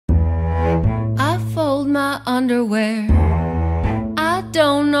my underwear. I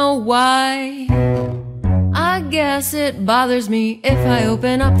don't know why. I guess it bothers me if I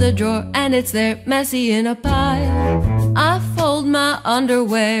open up the drawer and it's there messy in a pile. I fold my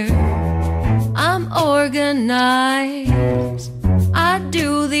underwear. I'm organized. I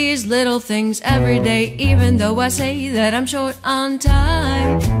do these little things every day, even though I say that I'm short on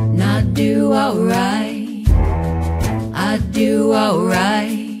time. And I do alright. I do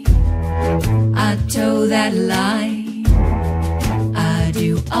alright. I toe that line. I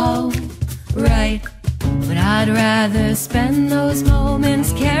do alright. But I'd rather spend those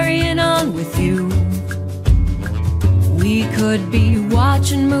moments carrying on with you. We could be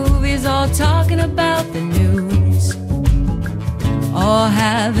watching movies or talking about the news, or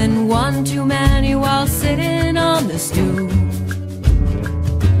having one too many while sitting on the stoop.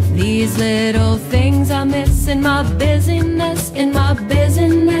 These little things I miss in my busyness, in my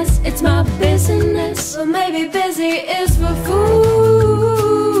busyness, it's my business. So maybe busy is for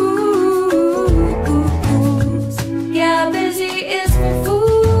fools. Yeah, busy is for fools.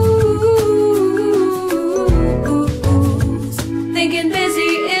 Thinking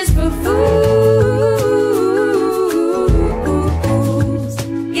busy is for fools.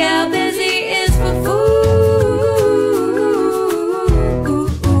 Yeah, busy is for fools.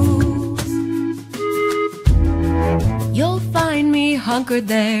 You'll find me hunkered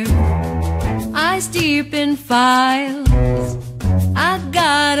there, eyes deep in files. I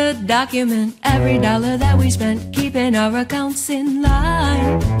gotta document every dollar that we spent, keeping our accounts in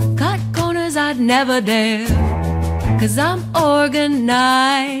line. Cut corners I'd never dare, 'cause I'm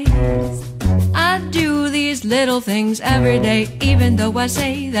organized. I do these little things every day, even though I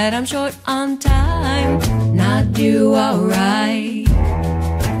say that I'm short on time. And I do alright.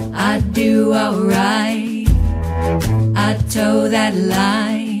 I do alright. I toe that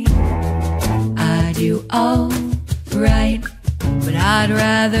line. I do alright. But I'd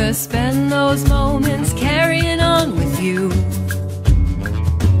rather spend those moments carrying on with you.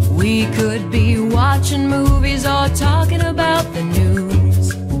 We could be watching movies or talking about the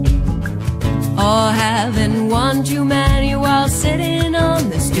news, or having one too many while sitting on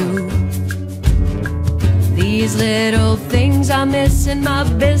the stoop. These little things I miss in my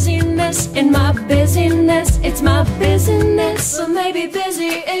busyness, in my busyness, it's my business. So maybe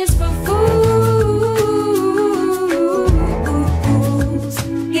busy is for fools.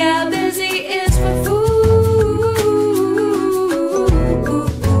 Yeah, busy is for fools.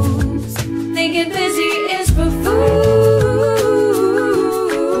 Thinking busy is for fools.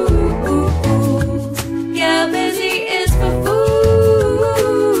 Yeah, busy is for fools.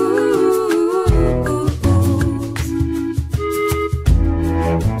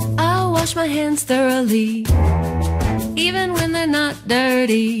 I wash my hands thoroughly, even when they're not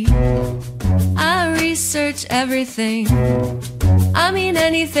dirty. I research everything, I mean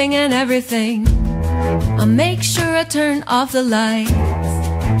anything and everything. I make sure I turn off the lights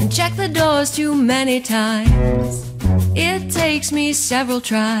and check the doors too many times. It takes me several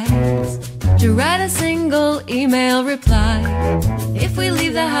tries to write a single email reply. If we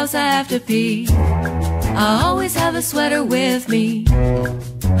leave the house I have to pee, I always have a sweater with me.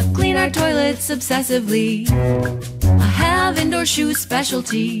 I clean our toilets obsessively. I have indoor shoe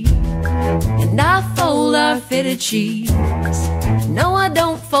specialty, and I fold our fitted sheets. No, I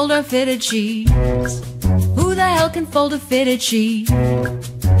don't fold our fitted sheets. Who the hell can fold a fitted sheet?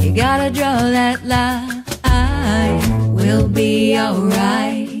 You gotta draw that line. We'll be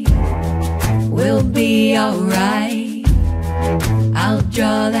alright. We'll be alright. I'll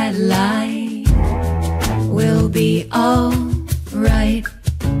draw that line. We'll be alright.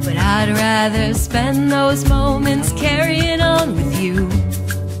 But I'd rather spend those moments carrying on with you.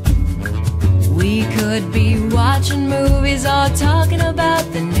 We could be watching movies or talking about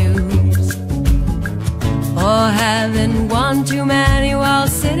the news, or having one too many while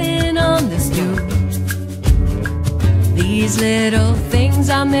sitting on the stoop. These little things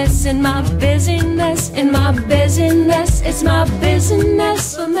I miss in my busyness, in my busyness, it's my business.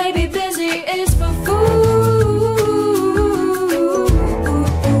 So maybe busy is for fools.